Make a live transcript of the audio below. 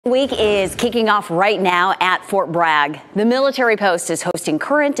Week is kicking off right now at Fort Bragg. The military post is hosting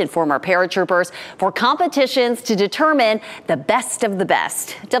current and former paratroopers for competitions to determine the best of the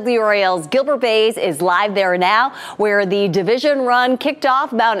best. WRAL's Gilbert Bays is live there now, where the division run kicked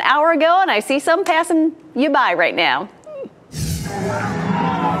off about an hour ago, and I see some passing you by right now.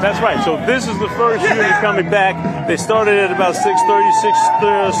 That's right. So this is the first unit coming back. They started at about 6:30,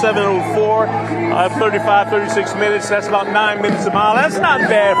 7:04. 36 minutes. That's about 9 minutes a mile. That's not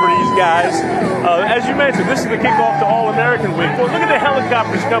bad for these guys. As you mentioned, this is the kickoff to All-American Week. Well, look at the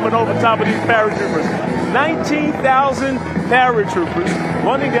helicopters coming over top of these paratroopers. 19,000 paratroopers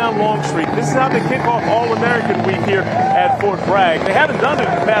running down Long Street. This is how they kick off All-American Week here at Fort Bragg. They haven't done it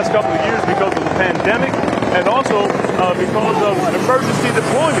in the past couple of years because of the pandemic and also because of emergency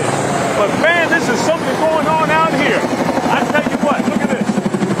deployment. But man, this is something going on out here. I tell you what, look at this.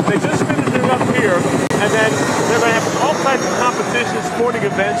 They just finished it up here, and then they're going to have all types of competitions, sporting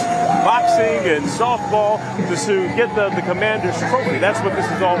events, boxing and softball to get the commander's trophy. That's what this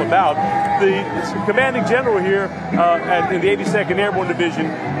is all about. The commanding general here in the 82nd Airborne Division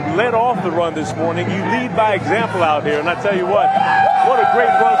led off the run this morning. You lead by example out here, and I tell you what a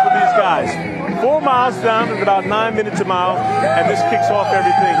great run for these guys. 4 miles down in about 9 minutes a mile, and this kicks off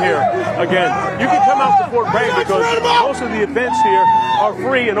everything here. Again, you can come out to Fort Bragg because most of the events here are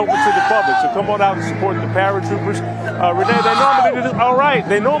free and open to the public. So come on out and support the paratroopers. Renee, they normally do this. All right,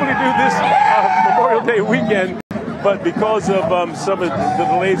 they normally do this Memorial Day weekend, but because of some of the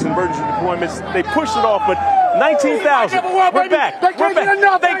delays in emergency deployments, they pushed it off. But 19,000. We're back. We're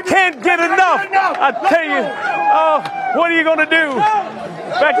back. They can't get enough. I tell you, what are you going to do?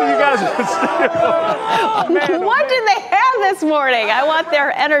 Back to you guys. What do they have this morning? I want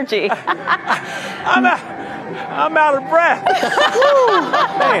their energy. I'm out of breath.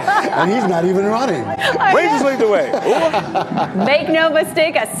 And he's not even running. Rangers lead the way. Make no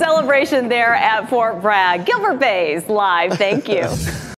mistake, a celebration there at Fort Bragg. Gilbert Bays live. Thank you.